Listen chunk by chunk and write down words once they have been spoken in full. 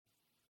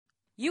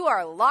You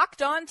are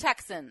Locked On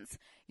Texans,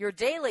 your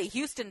daily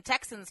Houston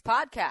Texans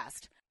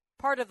podcast,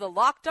 part of the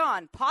Locked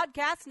On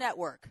Podcast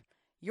Network,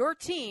 your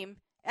team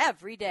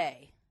every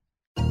day.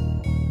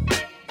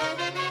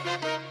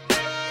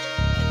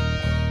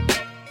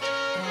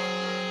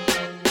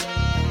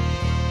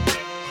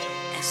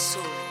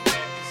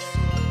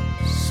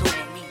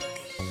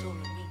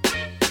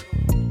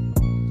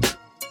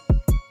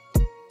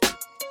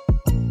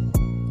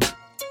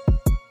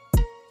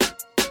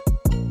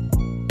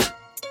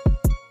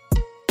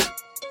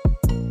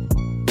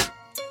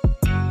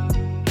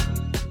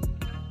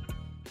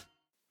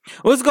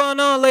 What's going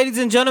on, ladies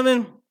and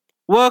gentlemen?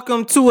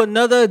 Welcome to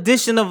another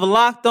edition of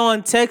Locked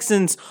On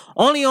Texans,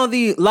 only on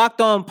the Locked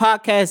On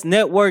Podcast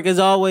Network. As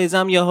always,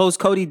 I'm your host,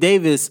 Cody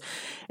Davis.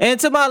 And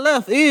to my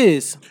left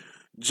is...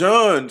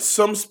 John,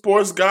 some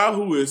sports guy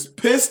who is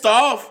pissed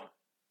off.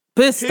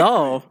 Pissed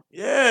off?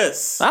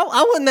 Yes.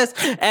 I wouldn't...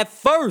 At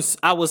first,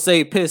 I would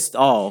say pissed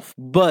off.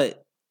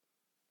 But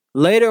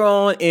later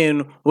on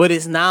in what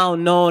is now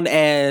known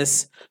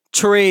as...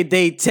 Trade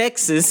Day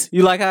Texas.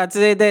 You like how I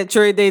said that?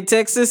 Trade Day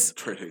Texas?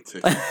 Trade Day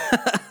Texas.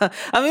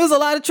 I mean, it was a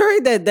lot of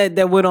trade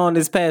that went on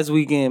this past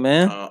weekend,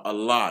 man. A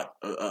lot.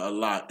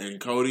 And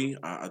Cody,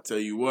 I tell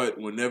you what,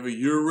 whenever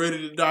you're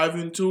ready to dive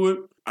into it,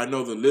 I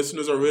know the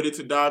listeners are ready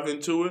to dive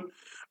into it.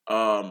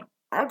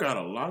 I got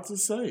a lot to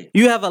say.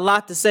 You have a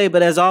lot to say,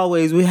 but as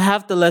always, we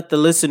have to let the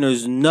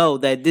listeners know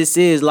that this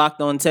is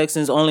Locked On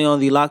Texans, only on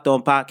the Locked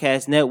On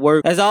Podcast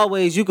Network. As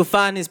always, you can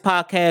find this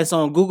podcast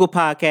on Google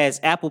Podcasts,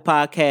 Apple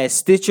Podcasts,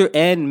 Stitcher,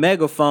 and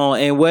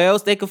Megaphone. And where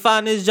else they can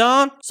find this,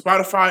 John?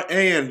 Spotify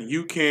and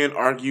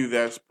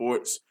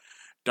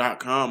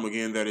YouCanArgueThatSports.com.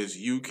 Again, that is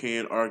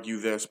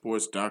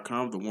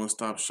YouCanArgueThatSports.com, the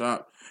one-stop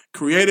shop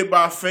created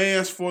by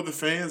fans for the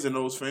fans, and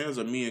those fans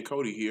are me and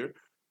Cody here.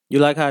 You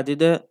like how I did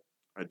that?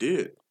 I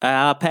did.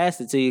 I'll pass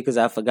it to you because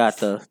I forgot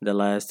the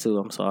last two.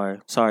 I'm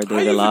sorry. Sorry, How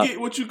you forget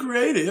what you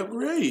created? Help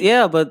create.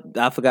 Yeah, but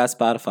I forgot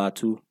Spotify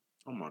too.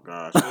 Oh my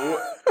gosh.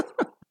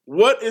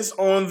 What is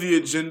on the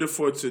agenda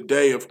for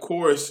today? Of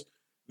course,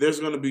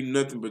 there's going to be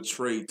nothing but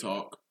trade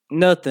talk.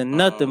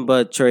 Nothing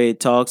but trade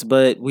talks,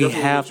 but we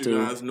have to.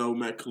 You guys know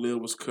Matt Khalil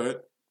was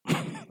cut.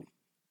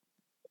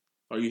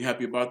 Are you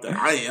happy about that?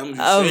 I am.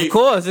 Of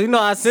course. You know,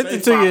 I sent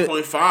it to you.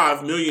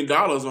 $5.5 million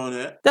on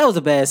that. That was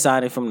a bad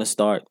signing from the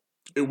start.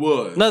 It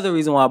was. Another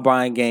reason why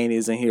Brian Gain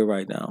isn't here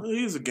right now. Well,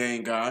 he's a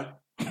gang guy.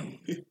 How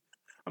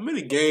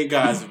many gang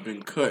guys have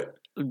been cut?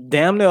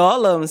 Damn near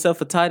all of them except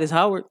for Titus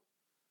Howard.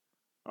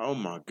 Oh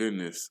my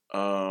goodness.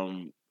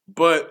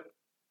 But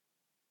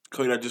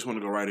Cody, I just want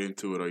to go right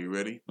into it. Are you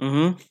ready?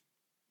 Mm-hmm.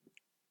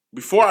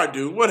 Before I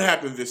do, what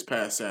happened this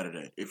past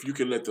Saturday? If you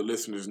can let the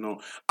listeners know.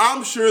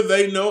 I'm sure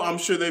they know. I'm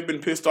sure they've been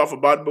pissed off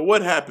about it. But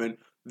what happened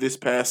this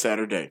past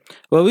Saturday?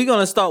 Well, we're going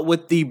to start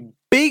with the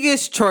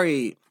biggest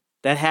trade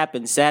that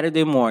happened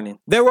Saturday morning.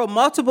 There were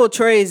multiple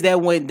trades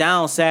that went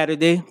down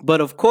Saturday, but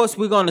of course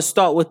we're going to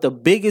start with the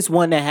biggest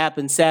one that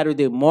happened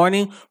Saturday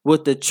morning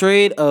with the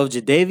trade of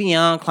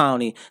Jadeveon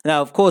Clowney.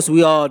 Now, of course,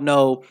 we all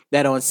know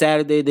that on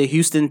Saturday, the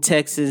Houston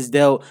Texans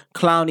dealt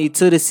Clowney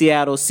to the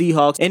Seattle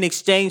Seahawks in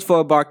exchange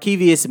for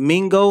Barkevious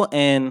Mingo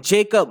and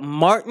Jacob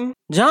Martin.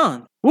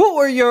 John, what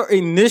were your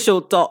initial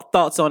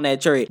thoughts on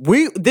that trade?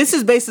 This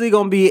is basically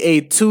going to be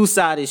a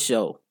two-sided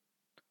show.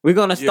 We're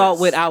going to start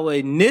with our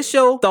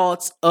initial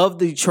thoughts of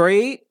the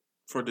trade.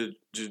 For the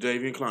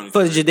Jadeveon Clowney.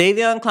 For the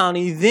Jadeveon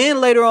Clowney.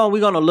 Then later on, we're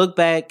going to look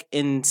back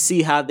and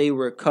see how they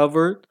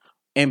recovered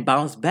and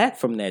bounced back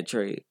from that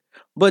trade.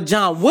 But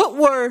John, what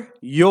were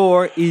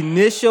your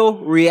initial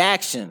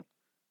reaction?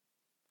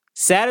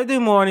 Saturday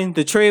morning,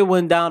 the trade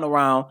went down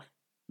around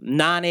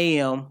 9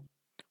 a.m.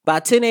 By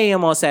 10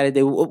 a.m. on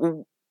Saturday,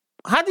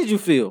 how did you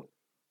feel?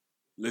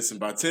 Listen,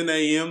 by 10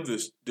 a.m.,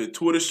 the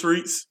Twitter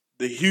streets,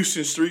 the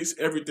Houston streets,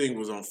 everything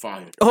was on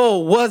fire. Oh,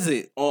 was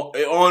it?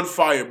 On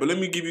fire. But let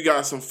me give you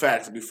guys some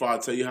facts before I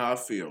tell you how I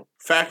feel.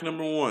 Fact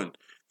number one,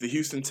 the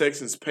Houston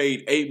Texans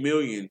paid $8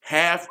 million,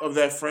 half of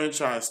that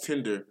franchise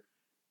tender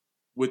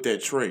with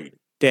that trade.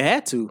 They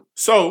had to.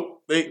 So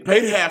they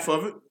paid half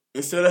of it.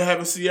 Instead of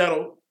having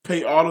Seattle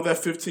pay all of that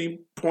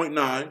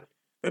 $15.9,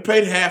 they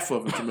paid half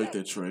of it to make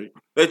that trade.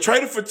 They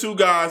traded for two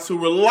guys who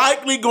were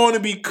likely going to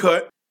be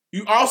cut.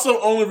 You also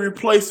only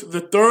replaced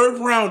the third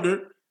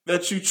rounder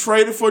that you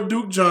traded for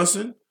Duke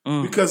Johnson,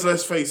 because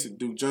let's face it,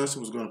 Duke Johnson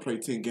was going to play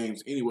 10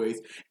 games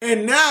anyways,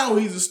 and now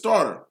he's a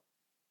starter.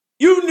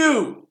 You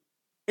knew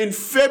in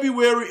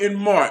February and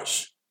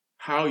March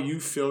how you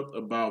felt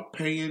about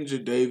paying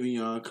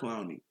Jadeveon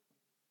Clowney.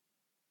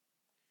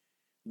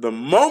 The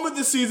moment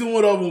the season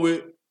went over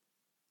with,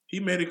 he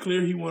made it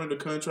clear he wanted a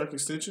contract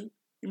extension.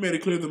 He made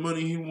it clear the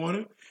money he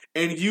wanted,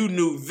 and you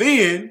knew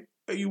then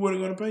that you weren't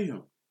going to pay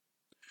him.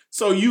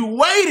 So you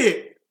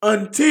waited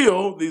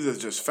until, these are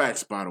just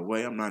facts, by the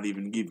way. I'm not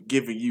even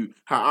giving you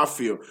how I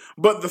feel.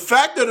 But the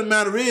fact of the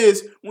matter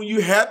is, when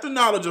you had the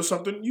knowledge of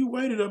something, you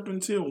waited up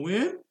until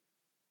when?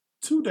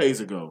 2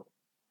 days ago.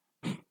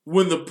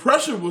 When the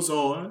pressure was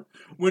on,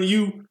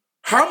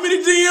 how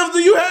many GMs do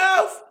you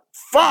have?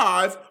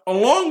 5,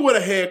 along with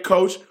a head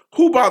coach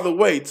who, by the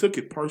way, took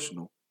it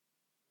personal.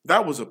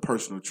 That was a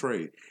personal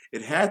trade.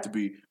 It had to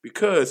be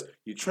because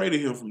you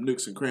traded him from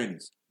nooks and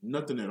crannies.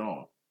 Nothing at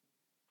all.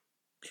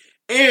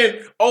 And,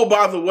 oh,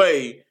 by the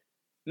way,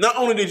 not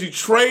only did you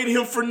trade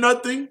him for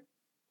nothing,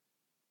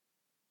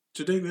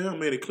 Jadeveon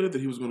made it clear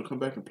that he was going to come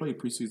back and play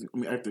preseason.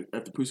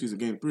 After preseason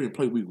game 3 and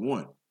play week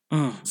 1.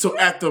 So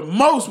at the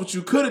most, what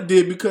you could have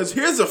did, because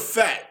here's a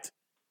fact.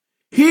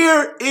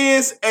 Here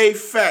is a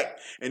fact.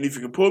 And if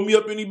you can pull me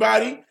up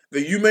anybody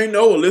that you may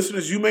know or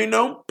listeners you may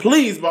know,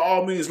 please, by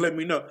all means, let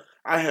me know.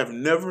 I have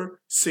never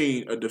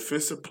seen a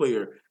defensive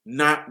player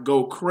not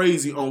go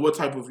crazy on what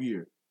type of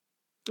year?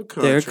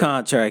 Their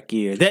contract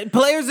year. That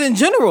players in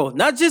general,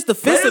 not just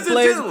defensive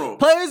players.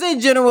 Players in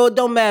general, it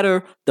don't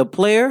matter the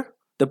player,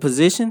 the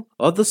position,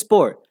 or the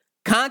sport.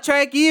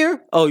 Contract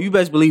year, oh, you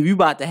best believe you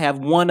about to have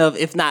one of,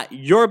 if not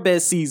your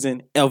best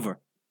season ever.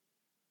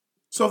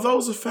 So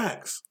those are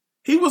facts.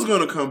 He was going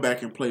to come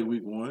back and play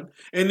week 1.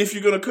 And if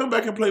you're going to come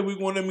back and play week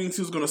 1, that means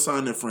he was going to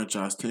sign that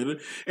franchise tender.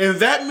 And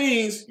that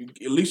means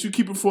at least you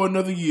keep him for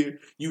another year.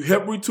 You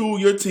help retool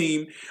your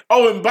team.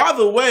 Oh, and by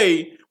the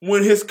way,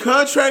 when his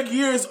contract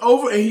year is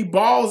over and he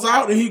balls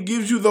out and he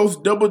gives you those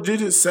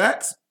double-digit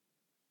sacks,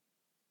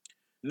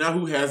 now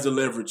who has the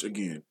leverage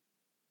again?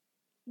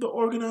 The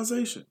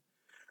organization.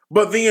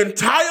 But the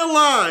entire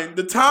line,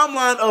 the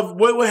timeline of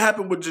what would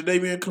happen with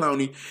Jadeveon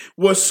Clowney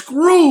was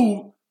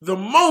screwed the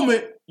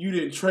moment you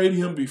didn't trade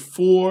him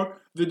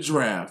before the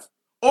draft.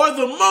 Or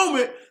the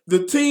moment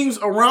the teams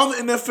around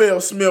the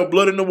NFL smell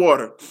blood in the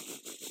water.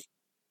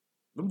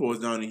 Them boys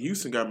down in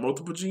Houston got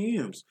multiple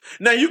GMs.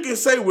 Now, you can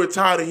say we're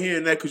tired of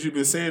hearing that because you've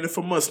been saying it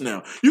for months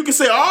now. You can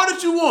say all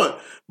that you want.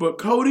 But,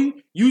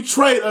 Cody, you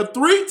trade a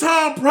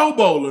 3-time Pro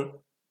Bowler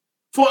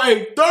for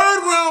a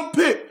 3rd-round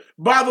pick.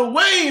 By the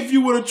way, if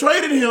you would have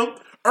traded him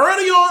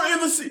early on in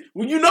the season,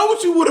 well, you know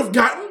what you would have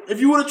gotten if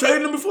you would have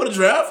traded him before the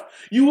draft?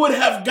 You would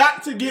have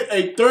got to get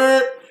a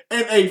 3rd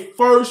and a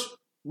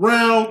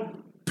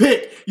 1st-round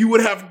pick. You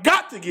would have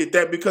got to get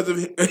that because of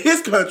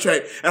his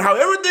contract and how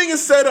everything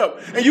is set up.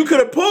 And you could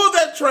have pulled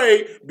that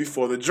trade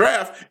before the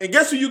draft. And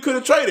guess who you could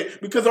have traded?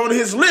 Because on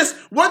his list,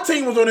 what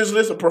team was on his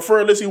list, a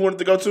preferred list he wanted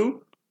to go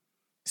to?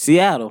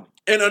 Seattle.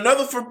 And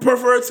another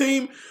preferred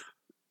team,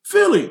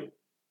 Philly.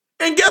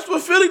 And guess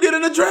what Philly did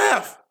in the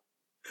draft?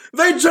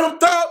 They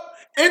jumped up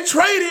and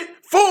traded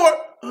for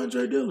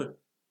Andre Dillon.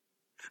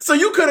 So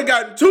you could have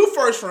gotten 2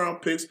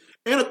 first-round picks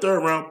and a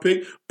 3rd-round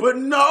pick, but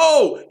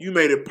no, you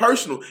made it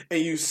personal.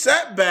 And you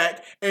sat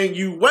back and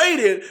you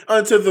waited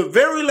until the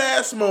very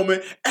last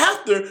moment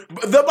after.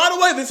 By the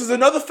way, this is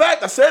another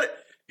fact. I said it.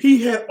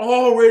 He had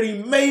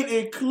already made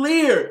it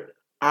clear.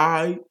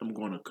 I am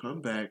going to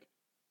come back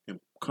and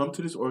come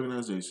to this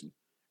organization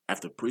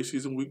after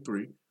preseason week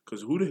 3.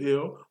 Because who the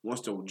hell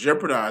wants to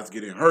jeopardize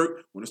getting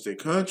hurt when it's their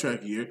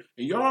contract year?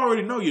 And y'all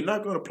already know you're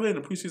not going to play in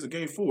the preseason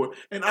game 4.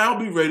 And I'll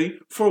be ready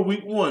for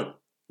week 1.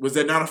 Was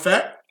that not a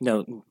fact?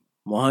 No,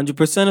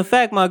 100% a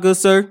fact, my good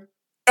sir.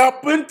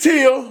 Up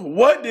until,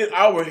 what did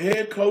our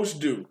head coach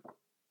do?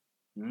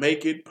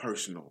 Make it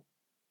personal.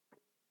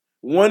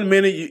 1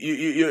 minute,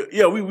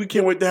 we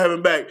can't wait to have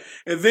him back.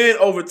 And then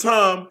over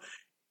time,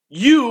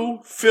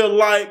 you feel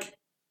like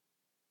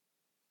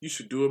you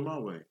should do it my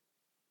way.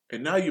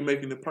 And now you're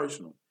making it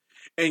personal.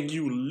 And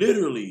you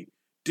literally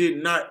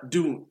did not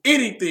do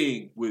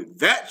anything with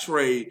that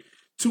trade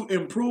to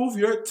improve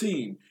your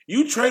team.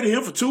 You traded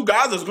him for 2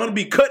 guys that's going to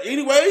be cut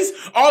anyways.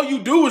 All you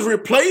do is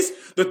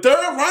replace the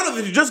 3rd rounder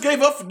that you just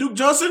gave up for Duke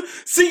Johnson.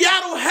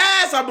 Seattle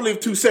has, I believe,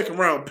 2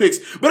 second-round picks.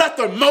 But at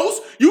the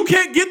most, you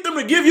can't get them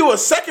to give you a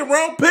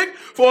 2nd-round pick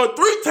for a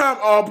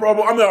 3-time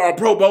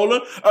Pro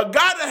Bowler, a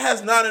guy that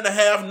has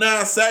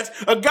 9 sacks,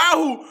 a guy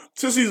who,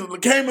 since he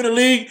came in the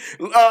league,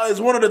 is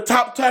one of the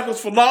top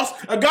tackles for loss,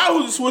 a guy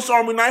who's a Swiss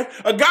Army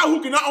knife, a guy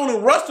who can not only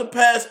rush the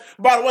pass,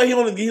 by the way, he's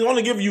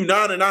only giving you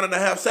 9 and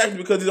 9.5 sacks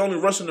because he's only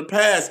rushing the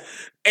pass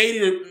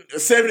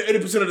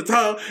 70-80% of the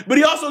time, but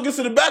he also gets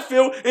to the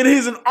backfield and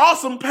he's an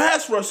awesome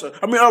pass rusher.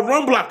 A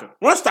run blocker,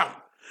 run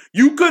stopper.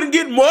 You couldn't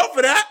get more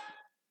for that.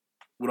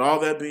 With all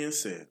that being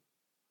said,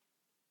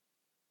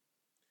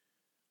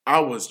 I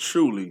was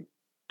truly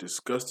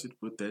disgusted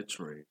with that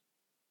trade.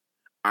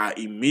 I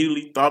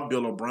immediately thought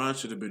Bill O'Brien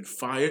should have been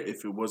fired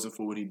if it wasn't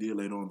for what he did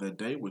later on that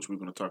day, which we're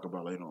going to talk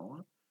about later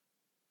on.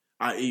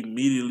 I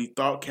immediately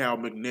thought Cal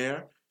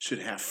McNair should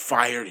have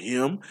fired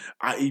him.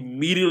 I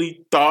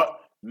immediately thought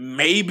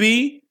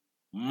maybe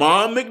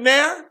Mom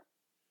McNair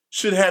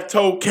should have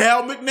told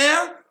Cal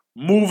McNair,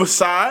 move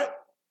aside.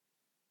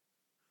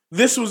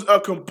 This was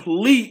a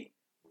complete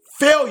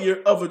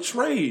failure of a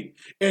trade.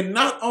 And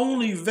not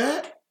only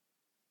that,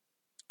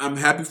 I'm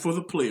happy for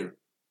the player.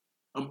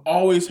 I'm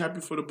always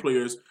happy for the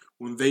players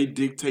when they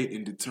dictate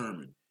and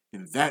determine.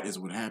 And that is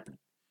what happened.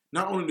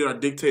 Not only did I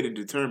dictate and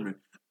determine,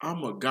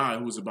 I'm a guy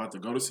who's about to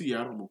go to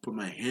Seattle. I'm going to put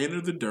my hand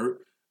in the dirt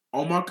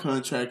on my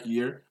contract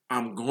year.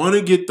 I'm going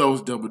to get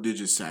those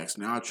double-digit sacks.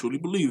 Now, I truly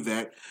believe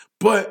that.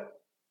 But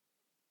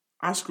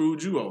I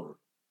screwed you over.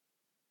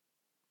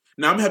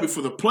 Now, I'm happy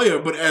for the player,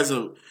 but as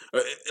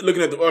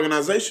looking at the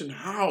organization,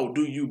 how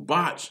do you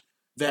botch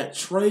that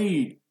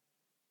trade?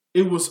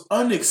 It was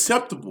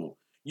unacceptable.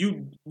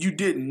 You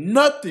did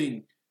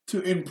nothing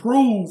to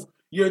improve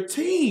your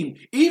team.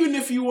 Even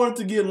if you wanted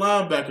to get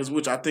linebackers,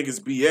 which I think is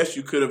BS,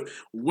 you could have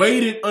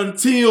waited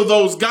until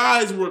those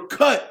guys were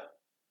cut.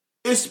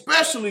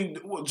 Especially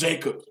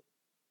Jacobs.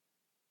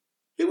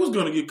 He was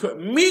going to get cut.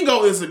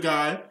 Mingo is a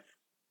guy,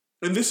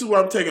 and this is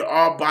where I'm taking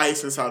all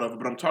biases out of it,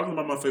 but I'm talking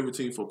about my favorite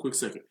team for a quick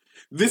second.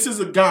 This is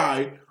a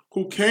guy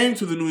who came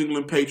to the New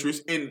England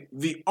Patriots, and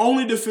the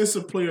only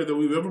defensive player that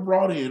we've ever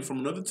brought in from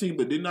another team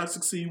that did not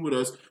succeed with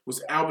us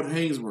was Albert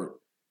Hainsworth.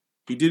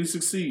 He didn't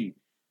succeed.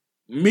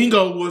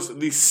 Mingo was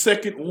the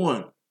second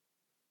one.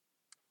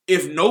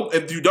 If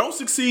you don't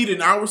succeed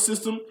in our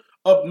system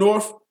up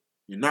north,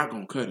 you're not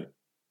going to cut it.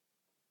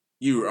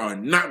 You are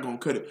not going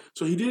to cut it.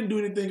 So he didn't do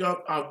anything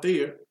out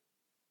there.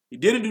 He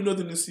didn't do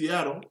nothing in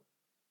Seattle.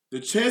 The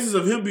chances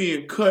of him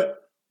being cut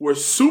were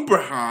super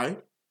high.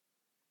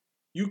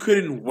 You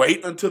couldn't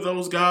wait until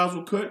those guys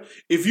were cut.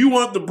 If you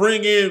want to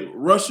bring in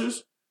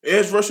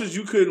edge rushers,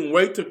 you couldn't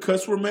wait till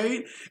cuts were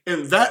made.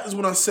 And that is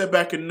when I sat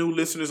back and knew,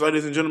 listeners,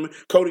 ladies and gentlemen,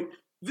 Cody,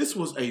 this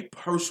was a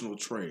personal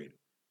trade.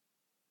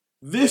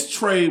 This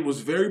trade was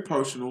very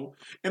personal.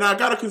 And I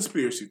got a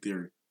conspiracy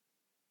theory.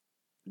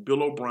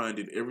 Bill O'Brien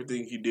did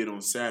everything he did on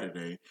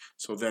Saturday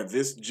so that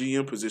this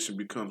GM position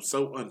becomes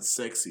so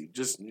unsexy,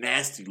 just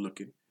nasty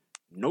looking.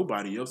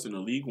 Nobody else in the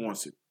league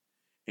wants it.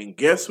 And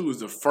guess who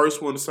is the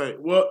first one to say,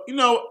 well,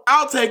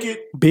 I'll take it.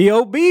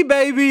 B.O.B.,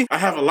 baby. I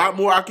have a lot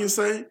more I can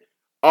say.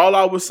 All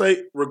I would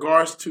say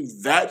regards to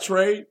that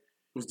trade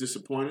was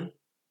disappointing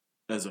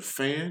as a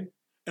fan.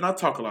 And I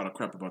talk a lot of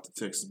crap about the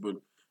Texans, but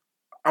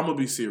I'm going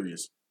to be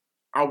serious.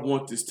 I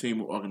want this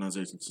team or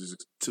organization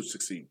to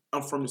succeed.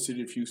 I'm from the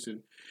city of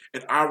Houston,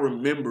 and I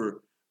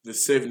remember the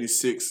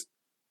 76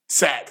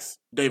 sacks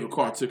David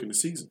Carr took in the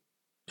season.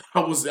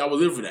 I was there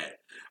for that.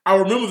 I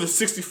remember the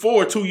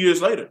 64 2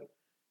 years later.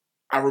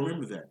 I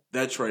remember that.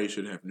 That trade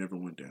should have never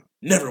went down.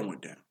 Never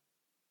went down.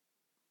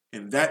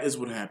 And that is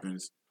what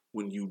happens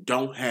when you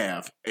don't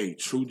have a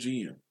true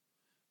GM.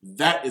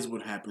 That is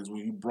what happens when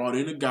you brought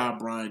in a guy,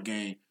 Brian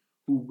Gaine,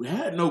 who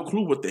had no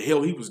clue what the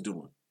hell he was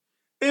doing.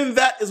 And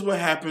that is what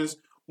happens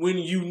when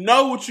you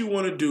know what you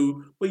want to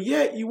do, but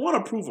yet you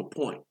want to prove a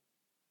point.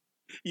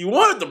 You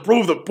wanted to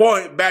prove the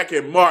point back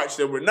in March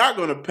that we're not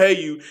going to pay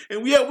you,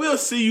 and yet we'll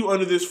see you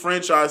under this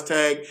franchise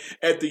tag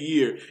at the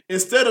year.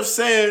 Instead of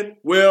saying,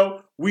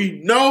 well, we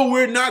know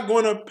we're not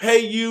going to pay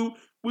you.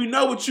 We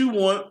know what you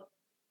want.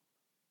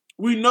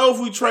 We know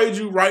if we trade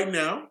you right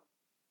now,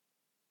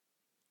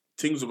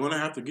 teams are going to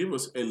have to give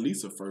us at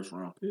least a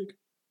first-round pick.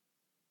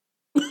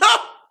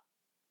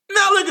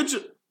 Now look at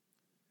you.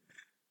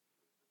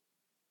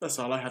 That's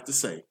all I have to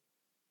say.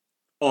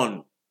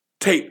 On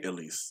tape, at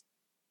least.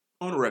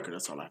 On the record,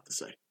 that's all I have to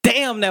say.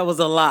 Damn, that was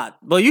a lot.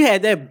 But you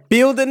had that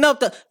building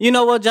up. You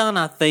know what, John?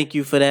 I thank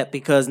you for that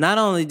because not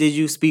only did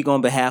you speak on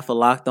behalf of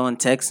Locked On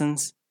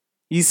Texans,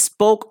 you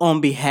spoke on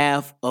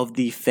behalf of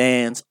the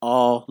fans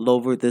all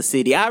over the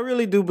city. I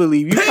really do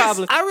believe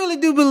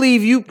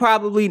you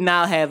probably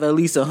now have at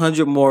least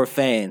 100 more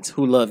fans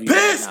who love you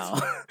right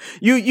now.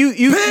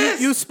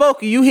 You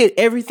spoke. You hit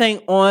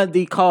everything on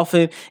the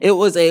coffin. It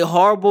was a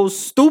horrible,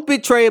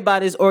 stupid trade by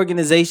this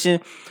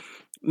organization.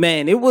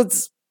 Man, it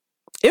was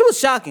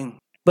shocking.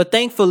 But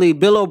thankfully,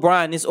 Bill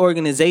O'Brien, this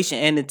organization,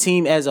 and the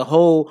team as a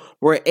whole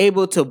were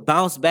able to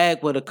bounce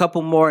back with a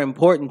couple more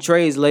important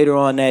trades later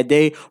on that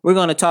day. We're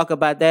going to talk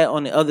about that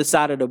on the other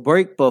side of the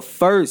break. But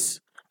first,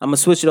 I'm going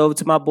to switch it over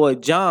to my boy,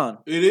 John.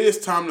 It is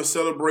time to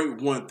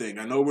celebrate one thing.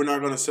 I know we're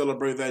not going to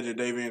celebrate that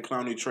Jadeveon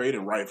Clowney trade,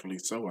 and rightfully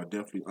so. I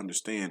definitely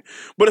understand.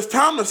 But it's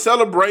time to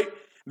celebrate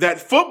that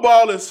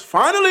football is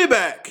finally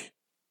back.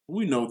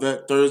 We know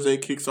that Thursday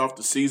kicks off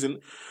the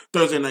season.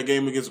 Thursday night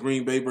game against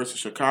Green Bay versus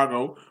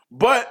Chicago.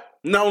 But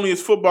not only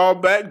is football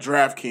back,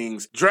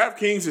 DraftKings.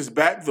 DraftKings is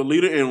back. The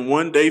leader in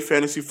one-day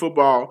fantasy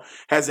football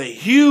has a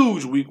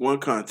huge Week 1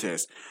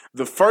 contest.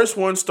 The first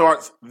one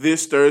starts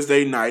this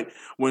Thursday night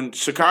when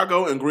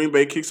Chicago and Green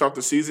Bay kicks off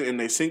the season in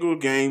a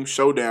single-game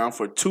showdown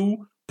for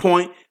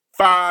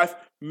 $2.5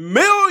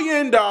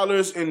 million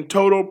in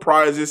total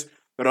prizes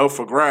that are up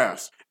for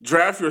grabs.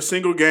 Draft your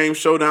single-game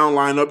showdown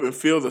lineup and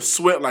feel the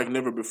sweat like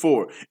never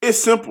before. It's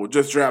simple.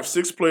 Just draft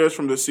 6 players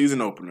from the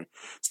season opener.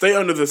 Stay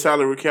under the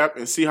salary cap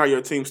and see how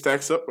your team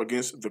stacks up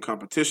against the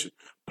competition.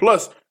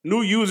 Plus,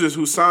 new users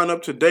who sign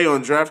up today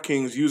on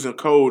DraftKings using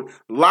code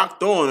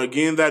LOCKEDON,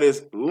 again, that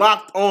is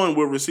LOCKED ON,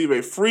 will receive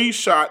a free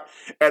shot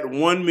at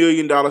 $1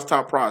 million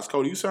top prize.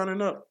 Cody, you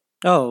signing up?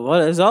 Oh,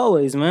 well, as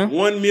always, man.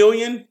 $1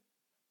 million?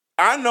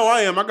 I know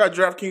I am. I got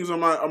DraftKings on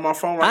my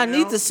phone right now. I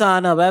need to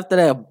sign up after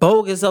that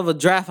bogus of a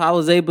draft I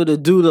was able to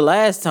do the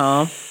last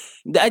time.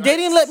 They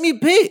didn't let me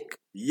pick.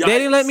 Yikes. They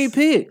didn't let me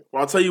pick.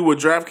 Well, I'll tell you, with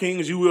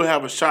DraftKings, you will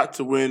have a shot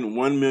to win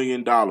 $1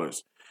 million.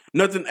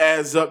 Nothing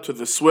adds up to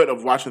the sweat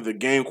of watching the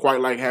game quite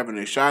like having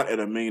a shot at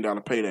 $1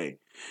 million payday.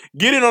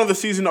 Get in on the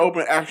season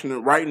open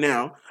action right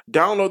now.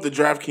 Download the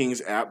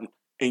DraftKings app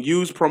and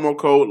use promo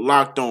code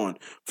LOCKEDON.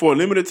 For a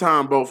limited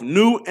time, both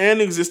new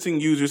and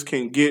existing users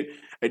can get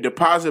a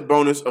deposit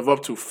bonus of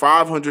up to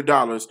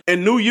 $500.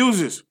 And new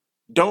users,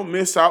 don't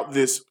miss out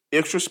this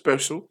extra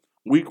special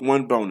Week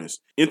 1 bonus.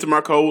 Enter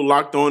my code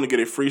Locked On to get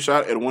a free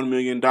shot at $1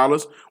 million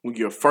with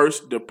your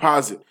first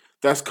deposit.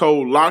 That's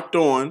code Locked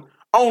On,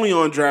 only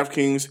on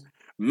DraftKings.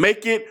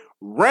 Make it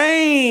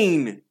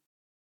rain.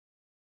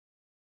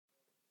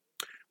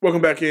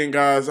 Welcome back in,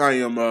 guys.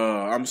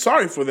 I'm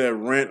sorry for that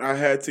rant I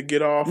had to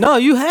get off. No,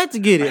 you had to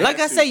get it. Like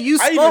I say, you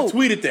spoke. I even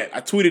tweeted that.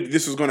 I tweeted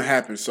this was going to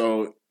happen.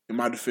 So, in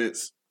my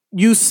defense,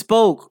 you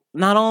spoke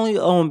not only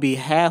on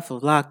behalf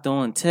of Locked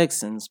On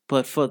Texans,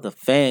 but for the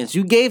fans.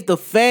 You gave the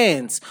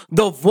fans,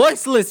 the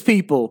voiceless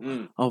people,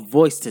 a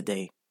voice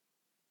today.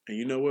 And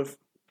you know what?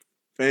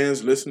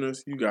 Fans,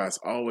 listeners, you guys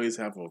always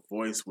have a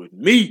voice with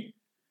me.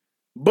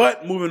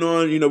 But moving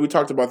on, we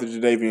talked about the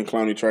Jadeveon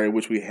Clowney trade,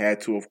 which we had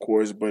to, of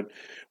course. But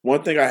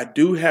one thing I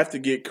do have to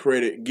give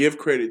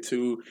credit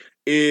to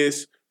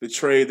is the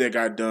trade that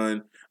got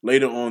done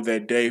later on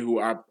that day,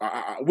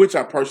 which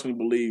I personally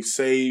believe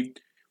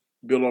saved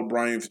Bill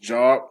O'Brien's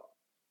job.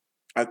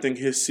 I think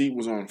his seat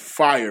was on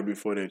fire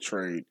before that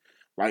trade.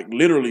 Like,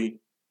 literally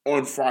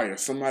on fire.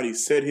 Somebody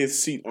set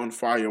his seat on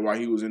fire while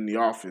he was in the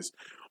office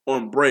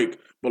on break.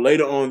 But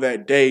later on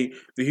that day,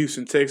 the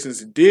Houston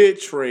Texans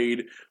did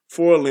trade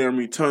for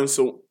Laremy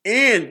Tunsil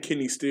and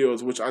Kenny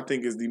Stills, which I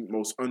think is the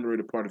most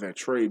underrated part of that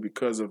trade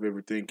because of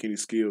everything Kenny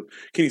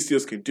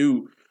Stills can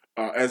do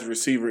as a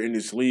receiver in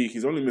this league.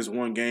 He's only missed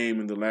one game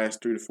in the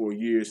last 3 to 4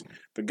 years.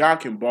 The guy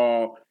can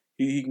ball.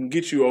 He can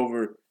get you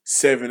over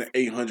 700 to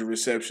 800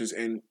 receptions,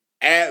 and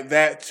add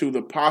that to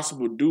the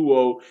possible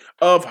duo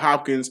of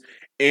Hopkins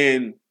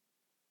and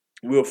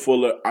Will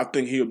Fuller. I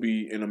think he'll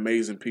be an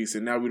amazing piece,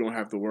 and now we don't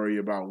have to worry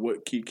about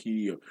what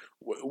Kiki,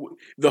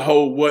 the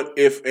whole what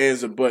if,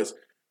 ands, or buts,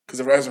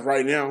 because as of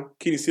right now,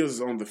 Kenny Stills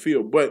is on the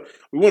field. But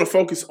we want to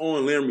focus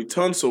on Laremy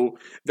Tunsil.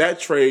 That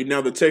trade,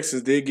 now the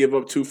Texans did give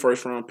up 2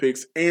 first-round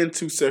picks and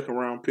 2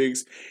 second-round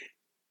picks.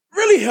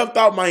 Really helped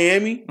out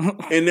Miami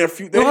in their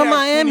future. Well,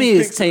 Miami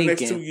is taking the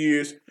next 2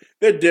 years.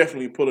 They're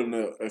definitely pulling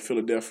a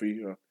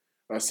Philadelphia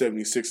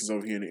 76ers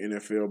over here in the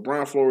NFL.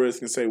 Brian Flores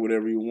can say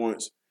whatever he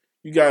wants.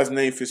 You guys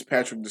name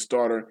Fitzpatrick the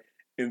starter,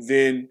 and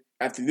then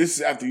after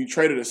you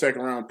traded a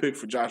second-round pick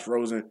for Josh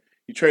Rosen,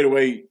 you trade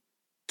away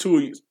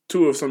two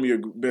of some of your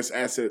best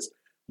assets.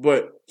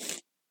 But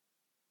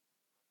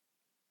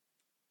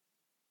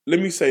let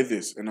me say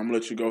this, and I'm going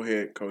to let you go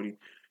ahead, Cody.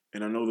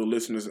 And I know the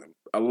listeners,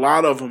 a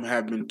lot of them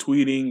have been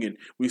tweeting, and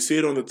we see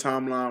it on the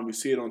timeline. We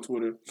see it on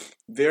Twitter.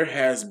 There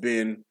has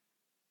been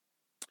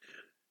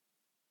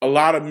a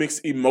lot of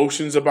mixed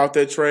emotions about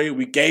that trade.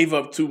 We gave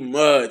up too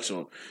much.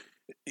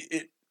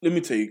 Let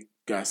me tell you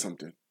guys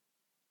something.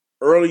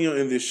 Earlier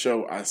in this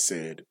show, I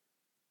said,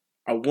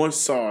 I once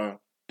saw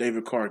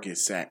David Carr get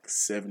sacked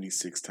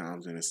 76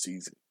 times in a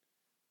season.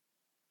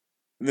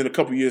 And then a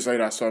couple years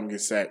later, I saw him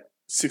get sacked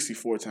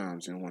 64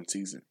 times in one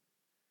season.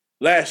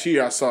 Last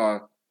year, I saw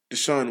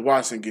Deshaun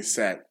Watson get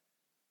sacked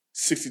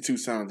 62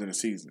 times in a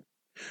season.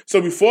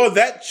 So before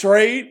that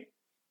trade,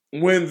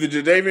 when the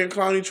Jadeveon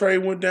Clowney trade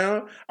went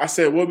down, I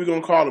said, what are we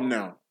going to call him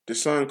now?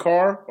 Deshaun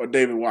Carr or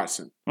David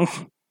Watson?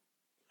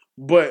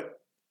 But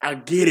I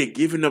get it,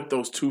 giving up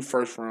those 2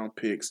 first-round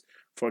picks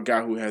for a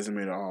guy who hasn't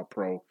made an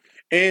All-Pro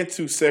and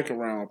 2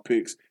 second-round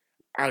picks.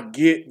 I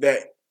get that.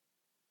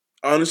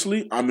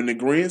 Honestly, I'm in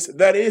agreement.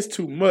 That is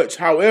too much.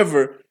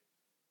 However,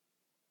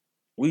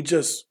 we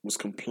just was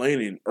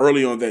complaining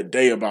early on that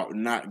day about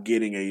not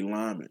getting a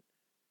lineman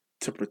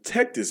to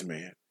protect this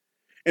man.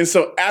 And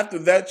so after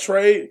that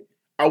trade,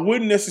 I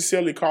wouldn't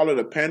necessarily call it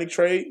a panic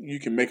trade. You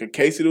can make a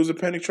case that it was a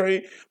panic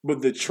trade,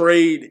 but the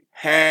trade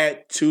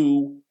had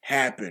to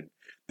happen.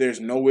 There's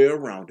no way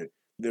around it.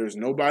 There's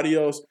nobody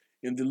else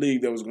in the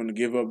league that was going to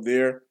give up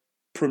their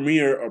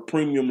premier or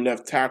premium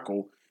left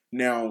tackle.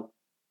 Now,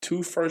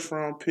 2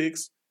 first-round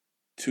picks,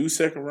 2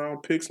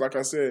 second-round picks. Like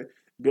I said,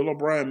 Bill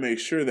O'Brien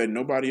made sure that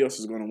nobody else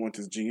is going to want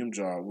this GM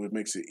job, which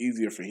makes it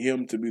easier for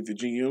him to be the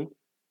GM.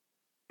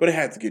 But it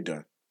had to get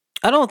done.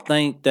 I don't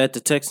think that the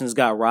Texans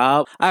got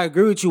robbed. I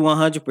agree with you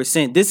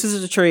 100%. This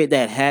is a trade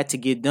that had to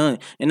get done.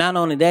 And not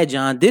only that,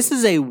 John, this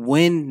is a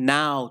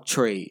win-now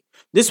trade.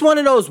 This is one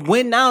of those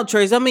win-now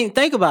trades. I mean,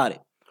 think about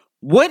it.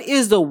 What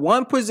is the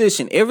one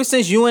position, ever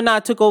since you and I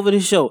took over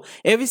the show,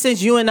 ever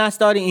since you and I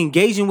started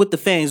engaging with the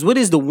fans, what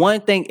is the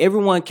one thing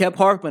everyone kept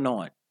harping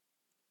on?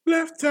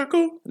 Left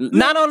tackle.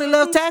 Not only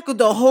left tackle,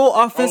 the whole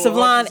offensive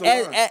line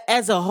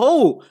as a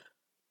whole.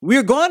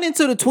 We're going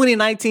into the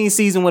 2019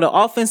 season with an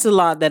offensive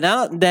line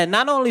that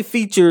not only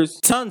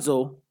features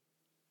Tunsil,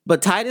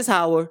 but Titus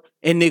Howard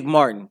and Nick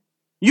Martin.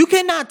 You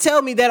cannot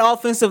tell me that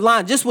offensive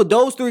line, just with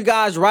those 3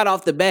 guys right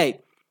off the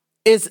bat,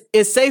 is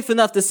safe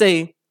enough to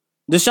say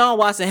Deshaun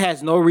Watson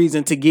has no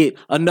reason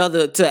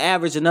to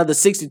average another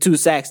 62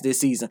 sacks this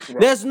season. Right.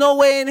 There's no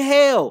way in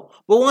hell.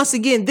 But once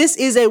again, this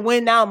is a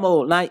win now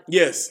mode. Like,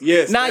 yes.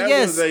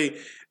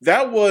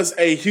 That was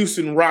a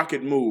Houston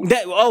Rocket move.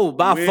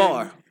 By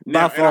far. And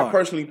I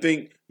personally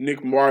think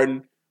Nick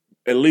Martin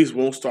at least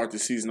won't start the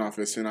season off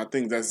at center. I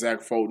think that's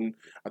Zach Fulton.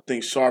 I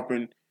think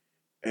Sharpen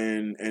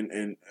and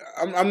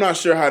I'm not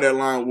sure how that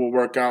line will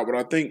work out, but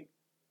I think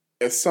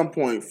at some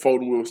point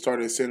Fulton will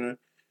start at center.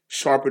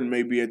 Sharpen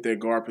may be at that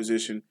guard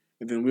position.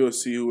 and then we'll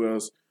see who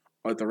else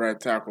at the right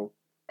tackle.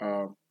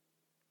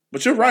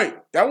 But you're right.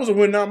 That was a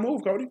win now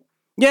move, Cody.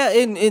 Yeah,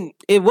 and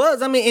it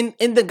was. I mean,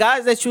 in the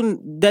guys that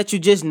you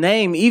just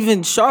named,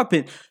 even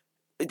Sharpen,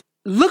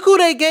 look who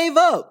they gave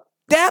up.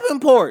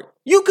 Davenport.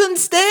 You couldn't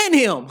stand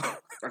him.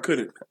 I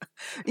couldn't.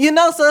 So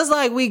it's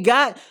like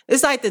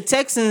it's like the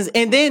Texans,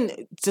 and then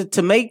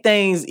to make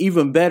things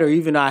even better,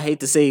 even though I hate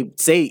to say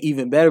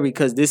even better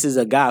because this is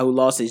a guy who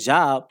lost his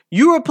job,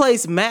 you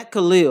replace Matt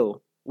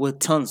Khalil with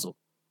Tunsil.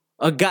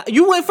 A guy,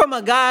 you went from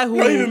a guy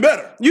who even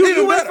better.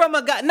 You went from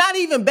a guy, not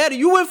even better.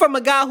 You went from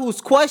a guy who's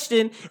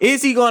questioned: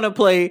 is he going to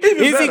play?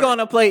 Is he going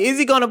to play? Is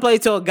he going to play?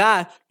 To a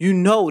guy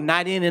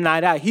night in and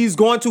night out, he's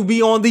going to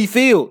be on the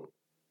field.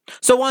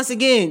 So once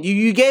again,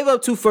 you gave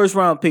up 2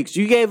 first-round picks.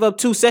 You gave up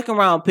 2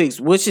 second-round picks,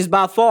 which is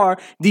by far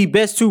the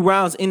best 2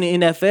 rounds in the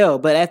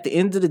NFL. But at the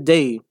end of the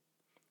day,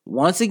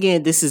 once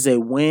again, this is a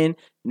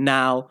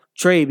win-now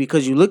trade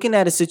because you're looking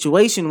at a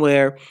situation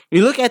where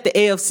you look at the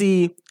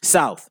AFC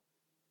South.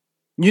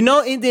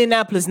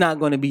 Indianapolis not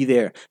going to be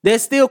there.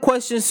 There's still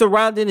questions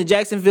surrounding the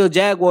Jacksonville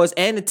Jaguars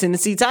and the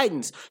Tennessee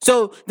Titans.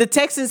 So the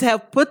Texans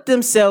have put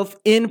themselves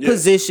in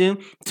position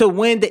to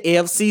win the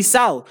AFC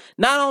South.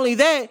 Not only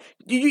that,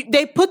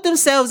 they put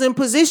themselves in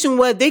position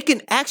where they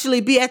can actually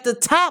be at the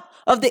top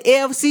of the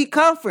AFC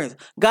conference.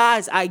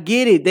 Guys, I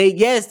get it.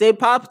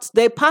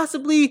 They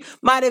possibly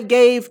might have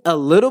gave a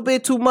little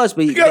bit too much,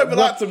 but you got a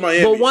lot to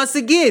Miami. But once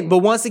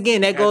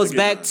again, that goes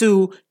back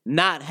to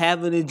not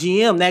having a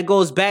GM. That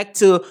goes back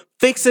to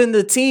fixing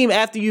the team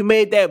after you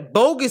made that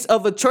bogus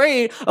of a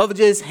trade of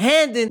just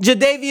handing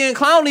Jadeveon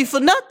Clowney for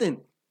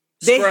nothing.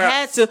 They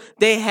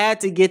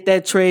had to get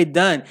that trade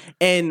done.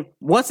 And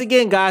once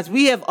again, guys,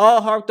 we have all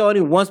harped on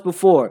it once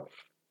before.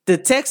 The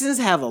Texans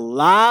have a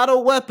lot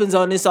of weapons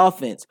on this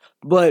offense,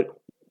 but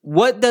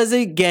what does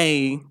it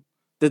gain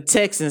the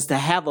Texans to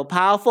have a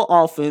powerful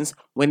offense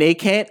when they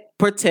can't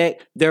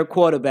protect their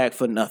quarterback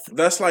for nothing?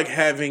 That's like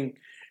having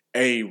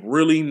a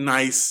really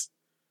nice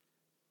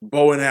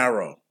bow and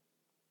arrow.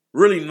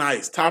 Really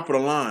nice, top of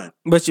the line.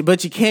 But you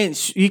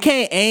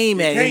can't aim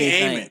at anything.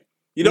 Aim it.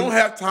 You don't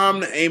have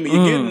time to aim it.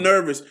 You're getting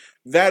nervous.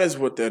 That is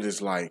what that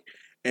is like.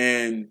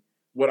 And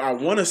what I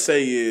want to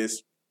say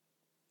is,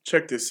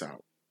 check this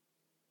out.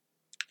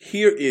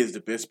 Here is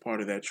the best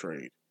part of that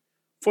trade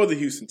for the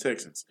Houston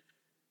Texans.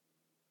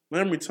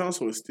 Laremy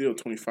Tunsil is still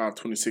 25,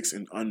 26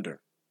 and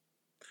under.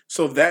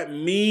 So that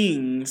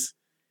means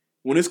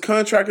when his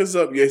contract is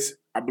up, yes,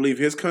 I believe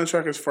his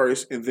contract is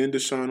first and then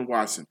Deshaun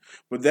Watson.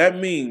 But that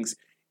means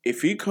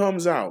if he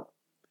comes out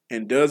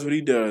and does what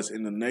he does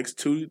in the next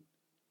 2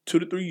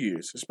 to 3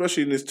 years,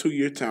 especially in this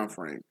 2-year time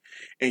frame,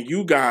 and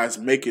you guys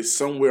make it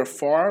somewhere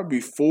far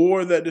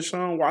before that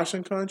Deshaun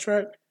Watson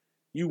contract,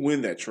 you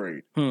win that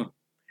trade.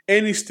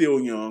 And he's still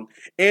young,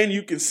 and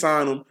you can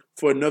sign him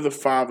for another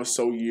 5 or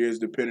so years,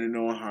 depending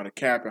on how the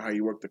cap and how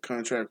you work the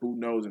contract. Who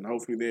knows? And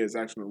hopefully there's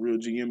actually a real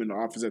GM in the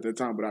office at that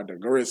time, but I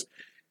digress.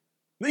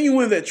 Then you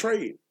win that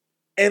trade.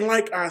 And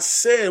like I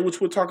said,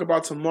 which we'll talk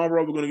about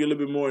tomorrow, we're going to get a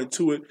little bit more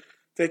into it,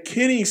 that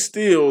Kenny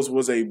Stills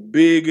was a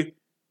big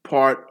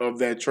part of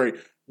that trade.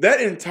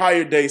 That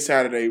entire day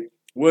Saturday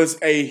was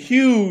a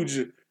huge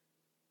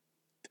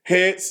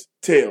heads,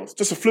 tails,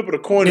 just a flip of the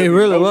coin. It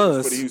really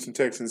was. For the Houston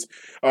Texans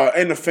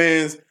and the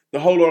fans, the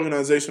whole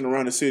organization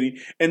around the city.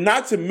 And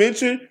not to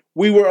mention,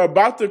 we were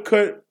about to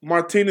cut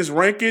Martinez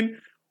Rankin.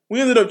 We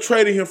ended up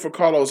trading him for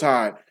Carlos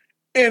Hyde.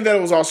 And that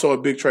was also a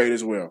big trade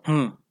as well.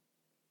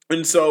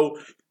 And so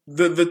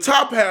the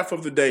top half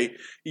of the day,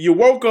 you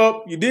woke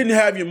up, you didn't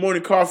have your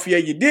morning coffee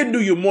yet, you didn't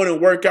do your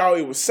morning workout,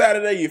 it was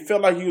Saturday, you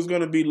felt like you was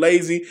going to be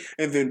lazy,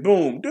 and then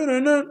boom,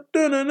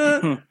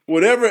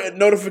 whatever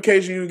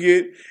notification you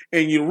get,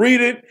 and you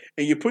read it,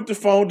 and you put the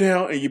phone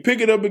down, and you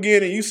pick it up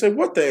again, and you say,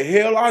 what the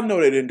hell? I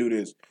know they didn't do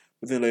this.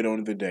 But then later on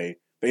in the day,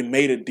 they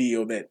made a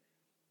deal that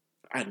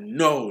I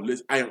know,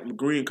 I am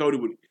agreeing, Cody,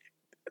 with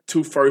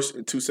 2 first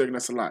and 2 second,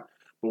 that's a lot.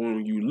 But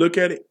when you look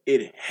at it,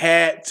 it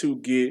had to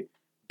get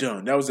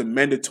done. That was a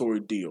mandatory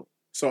deal.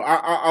 So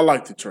I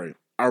like the trade.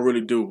 I really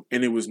do.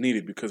 And it was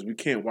needed because we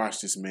can't watch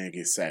this man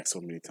get sacked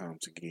so many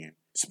times again.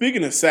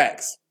 Speaking of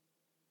sacks,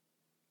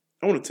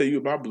 I want to tell you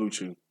about Blue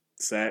Chew.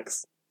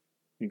 Sacks.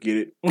 You get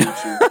it? Blue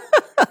Chew.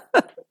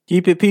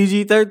 Keep it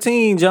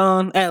PG-13,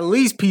 John. At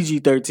least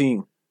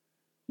PG-13.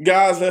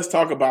 Guys, let's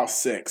talk about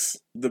sex.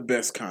 The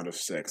best kind of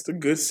sex. The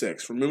good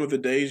sex. Remember the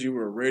days you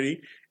were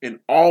ready and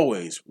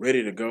always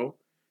ready to go?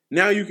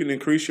 Now you can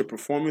increase your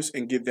performance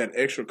and get that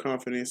extra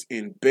confidence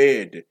in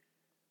bed.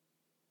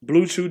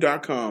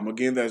 BlueChew.com.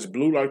 Again, that's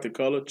blue like the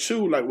color,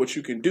 chew like what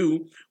you can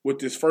do with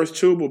this first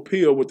chewable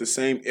pill with the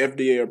same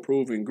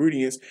FDA-approved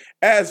ingredients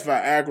as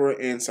Viagra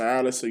and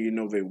Cialis, so you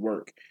know they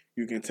work.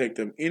 You can take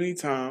them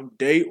anytime,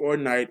 day or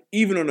night,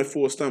 even on a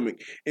full stomach.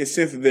 And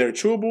since they're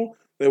chewable,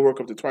 they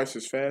work up to twice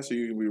as fast, so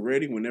you can be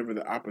ready whenever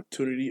the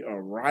opportunity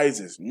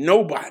arises.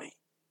 Nobody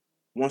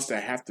wants to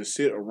have to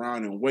sit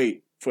around and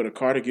wait for the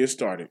car to get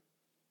started.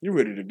 You're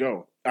ready to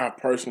go. I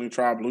personally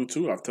tried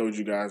Bluetooth. I've told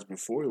you guys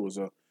before it was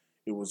a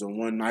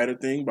one-nighter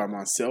thing by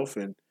myself,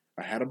 and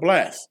I had a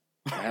blast.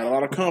 I had a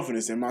lot of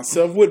confidence in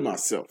myself with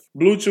myself.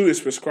 Blue Chew is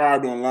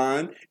prescribed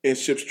online and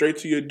shipped straight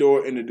to your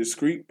door in a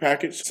discreet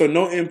package. So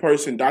no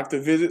in-person doctor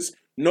visits,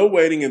 no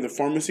waiting in the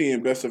pharmacy,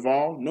 and best of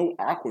all, no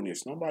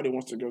awkwardness. Nobody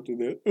wants to go through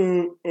that.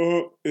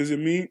 Is it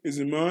me? Is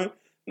it mine?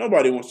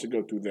 Nobody wants to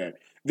go through that.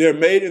 They're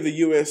made in the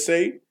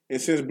USA,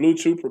 and since Blue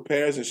Chew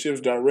prepares and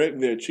ships direct,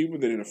 they're cheaper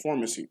than in a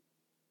pharmacy.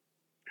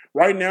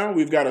 Right now,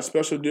 we've got a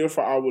special deal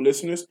for our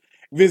listeners.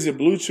 Visit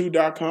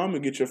BlueChew.com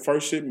and get your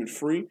first shipment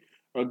free.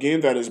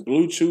 Again, that is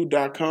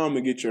BlueChew.com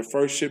and get your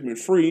first shipment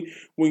free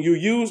when you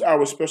use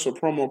our special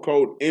promo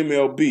code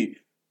MLB.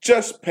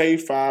 Just pay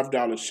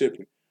 $5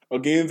 shipping.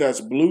 Again,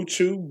 that's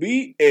BlueChew,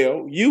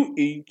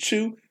 BLUE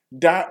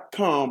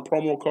Chew.com,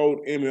 promo code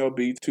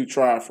MLB to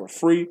try it for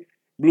free.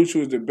 Blue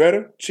Chew is the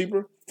better,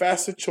 cheaper,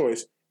 faster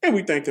choice, and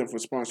we thank them for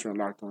sponsoring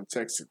Locked On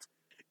Texans.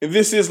 And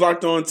this is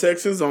Locked On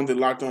Texans on the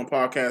Locked On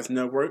Podcast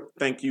Network.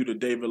 Thank you to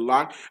David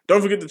Locke.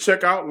 Don't forget to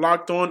check out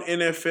Locked On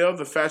NFL,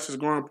 the fastest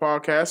growing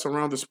podcast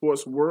around the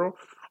sports world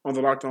on the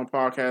Locked On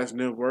Podcast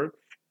Network.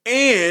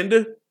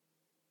 And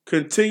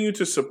continue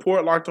to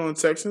support Locked On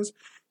Texans.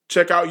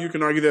 Check out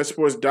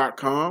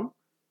YouCanArgueThatSports.com.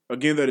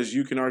 Again, that is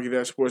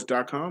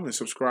YouCanArgueThatSports.com, and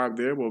subscribe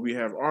there where we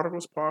have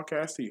articles,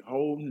 podcasts, the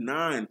whole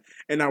nine.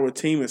 And our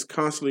team is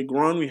constantly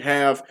growing. We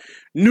have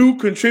new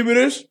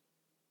contributors.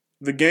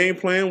 The Game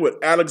Plan with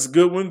Alex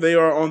Goodwin, they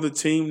are on the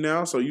team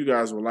now, so you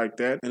guys will like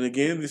that. And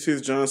again, this is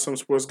John, some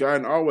sports guy,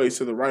 and always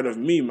to the right of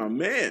me, my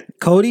man,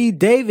 Cody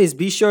Davis.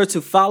 Be sure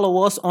to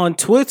follow us on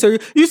Twitter.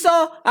 You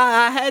saw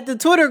I had the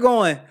Twitter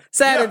going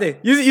Saturday.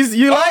 Yeah.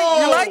 You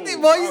liked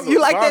it, boys? You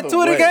like that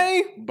Twitter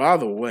game? By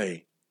the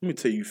way, let me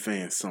tell you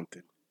fans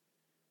something.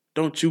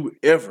 Don't you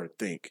ever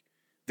think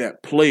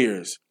that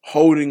players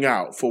holding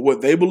out for what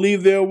they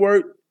believe they're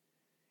worth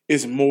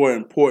isn't more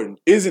important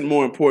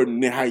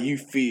than how you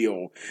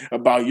feel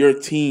about your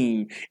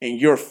team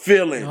and your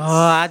feelings. Oh,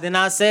 I did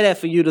not say that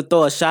for you to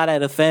throw a shot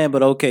at a fan,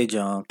 but okay,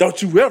 John.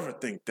 Don't you ever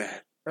think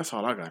that. That's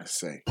all I gotta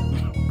say.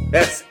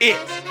 That's it.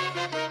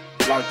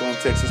 Locked On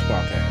Texas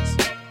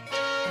Podcast.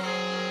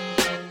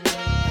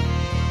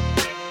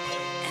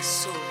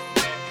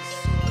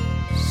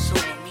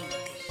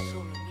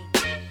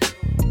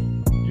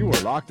 You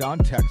are Locked On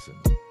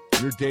Texans,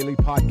 your daily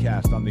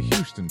podcast on the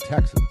Houston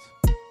Texans.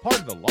 Part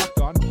of the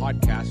Locked On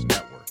Podcast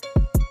Network.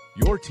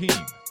 Your team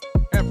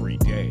every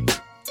day.